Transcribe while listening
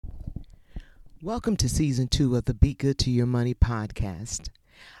Welcome to Season 2 of the Be Good to Your Money podcast.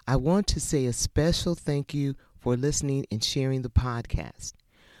 I want to say a special thank you for listening and sharing the podcast.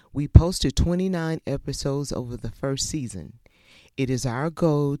 We posted 29 episodes over the first season. It is our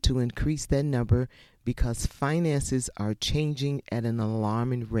goal to increase that number because finances are changing at an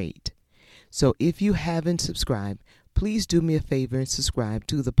alarming rate. So if you haven't subscribed, please do me a favor and subscribe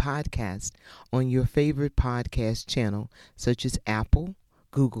to the podcast on your favorite podcast channel such as Apple,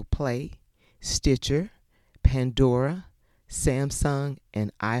 Google Play, Stitcher, Pandora, Samsung,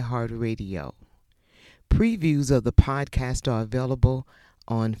 and iHeartRadio. Previews of the podcast are available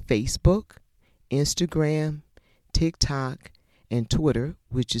on Facebook, Instagram, TikTok, and Twitter,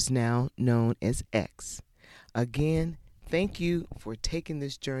 which is now known as X. Again, thank you for taking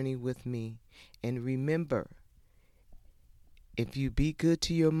this journey with me. And remember, if you be good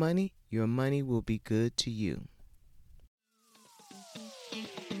to your money will be good to you.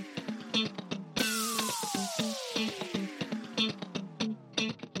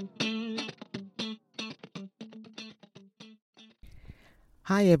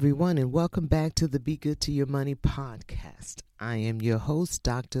 Hi, everyone, and welcome back to the Be Good to Your Money podcast. I am your host,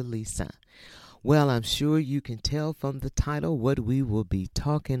 Dr. Lisa. Well, I'm sure you can tell from the title what we will be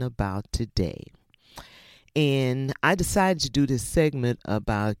talking about today. And I decided to do this segment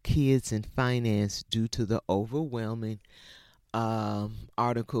about kids and finance due to the overwhelming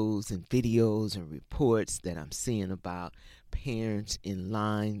articles and videos and reports that I'm seeing about parents in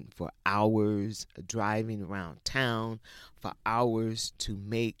line for hours, driving around town for hours to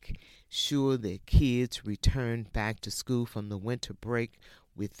make sure that kids return back to school from the winter break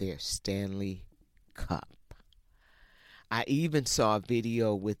with their Stanley cup. I even saw a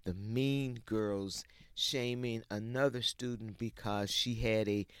video with the mean girls shaming another student because she had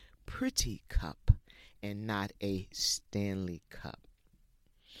a pretty cup and not a Stanley cup.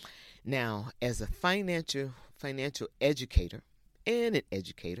 Now, as a financial educator and an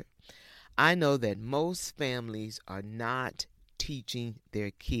educator, I know that most families are not teaching their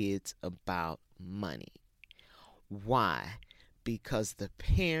kids about money. Why? Because the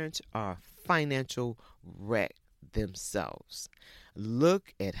parents are financial wreck themselves.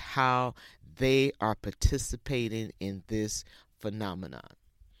 Look at how they are participating in this phenomenon.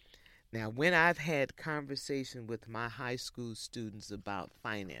 Now, when I've had conversation with my high school students about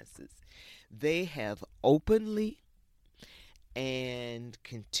finances, they have openly and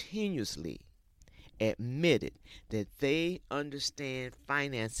continuously admitted that they understand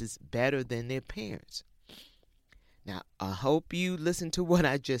finances better than their parents. Now, I hope you listen to what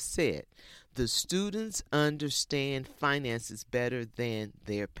I just said. The students understand finances better than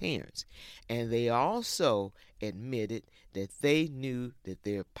their parents. And they also admitted that they knew that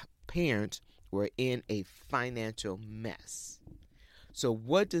their parents were in a financial mess. So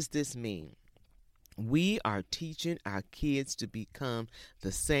what does this mean? We are teaching our kids to become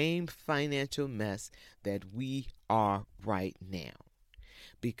the same financial mess that we are right now.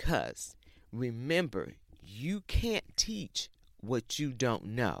 Because remember, you can't teach what you don't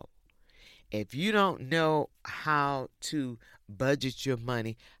know. If you don't know how to budget your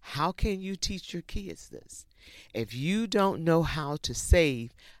money, how can you teach your kids this? If you don't know how to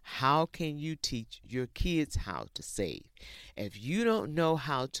save, how can you teach your kids how to save? If you don't know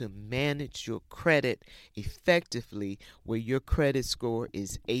how to manage your credit effectively, where your credit score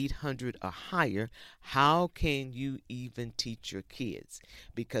is 800 or higher, how can you even teach your kids?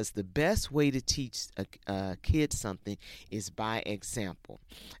 Because the best way to teach a kid something is by example.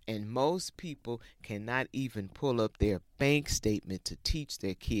 And most people cannot even pull up their bank statement to teach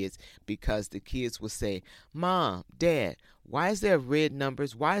their kids because the kids will say, Mom, Dad, why is there red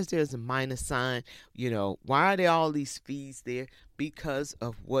numbers? Why is there a minus sign? Why are there all these fees there? Because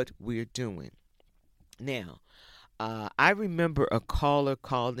of what we're doing. Now, I remember a caller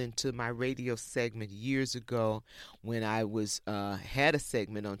called into my radio segment years ago when I was had a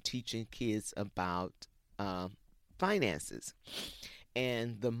segment on teaching kids about finances.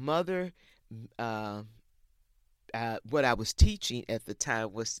 And the mother, what I was teaching at the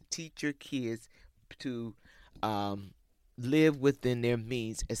time was to teach your kids to live within their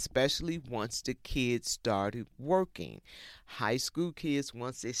means, especially once the kids started working. High school kids,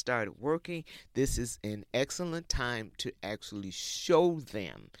 once they started working, this is an excellent time to actually show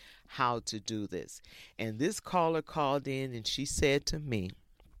them how to do this. And this caller called in and she said to me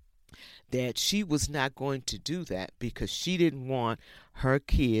that she was not going to do that because she didn't want her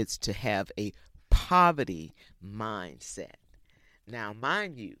kids to have a poverty mindset. Now,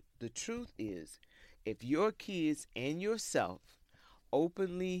 mind you, the truth is, if your kids and yourself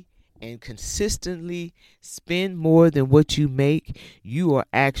openly and consistently spend more than what you make, you are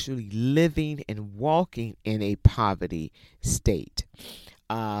actually living and walking in a poverty state.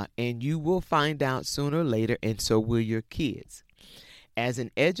 And you will find out sooner or later, and so will your kids. As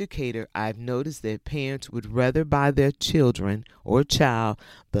an educator, I've noticed that parents would rather buy their children or child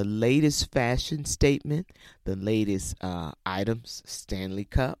the latest fashion statement, the latest items, Stanley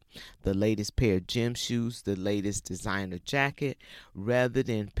Cup, the latest pair of gym shoes, the latest designer jacket, rather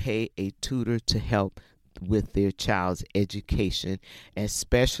than pay a tutor to help with their child's education,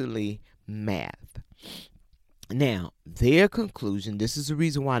 especially math. Now, their conclusion, this is the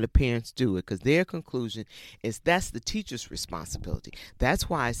reason why the parents do it, because their conclusion is that's the teacher's responsibility. That's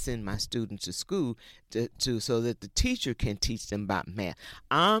why I send my students to school so that the teacher can teach them about math.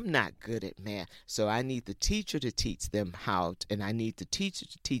 I'm not good at math, so I need the teacher to teach them and I need the teacher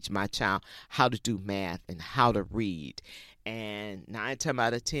to teach my child how to do math and how to read. And 9 times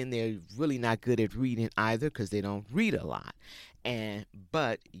out of 10, they're really not good at reading either because they don't read a lot.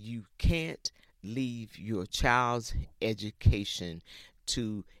 But you can't leave your child's education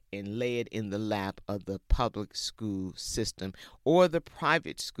and lay it in the lap of the public school system or the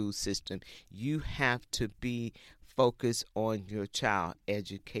private school system. You have to be focused on your child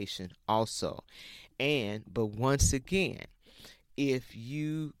education also. But once again, if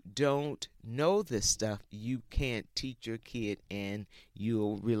you don't know this stuff, you can't teach your kid, and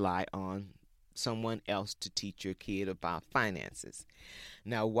you'll rely on someone else to teach your kid about finances.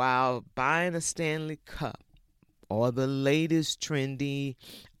 Now, while buying a Stanley Cup or the latest trendy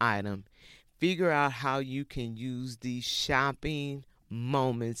item, figure out how you can use these shopping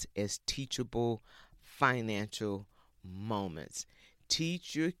moments as teachable financial moments.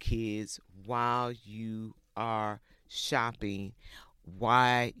 Teach your kids while you are shopping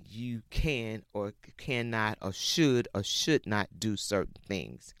why you can or cannot or should not do certain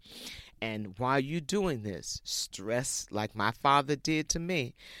things. And while you're doing this, stress, like my father did to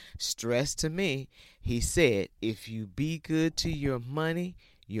me, he said, if you be good to your money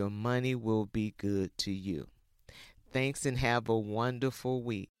will be good to you. Thanks and have a wonderful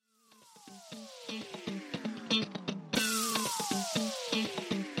week.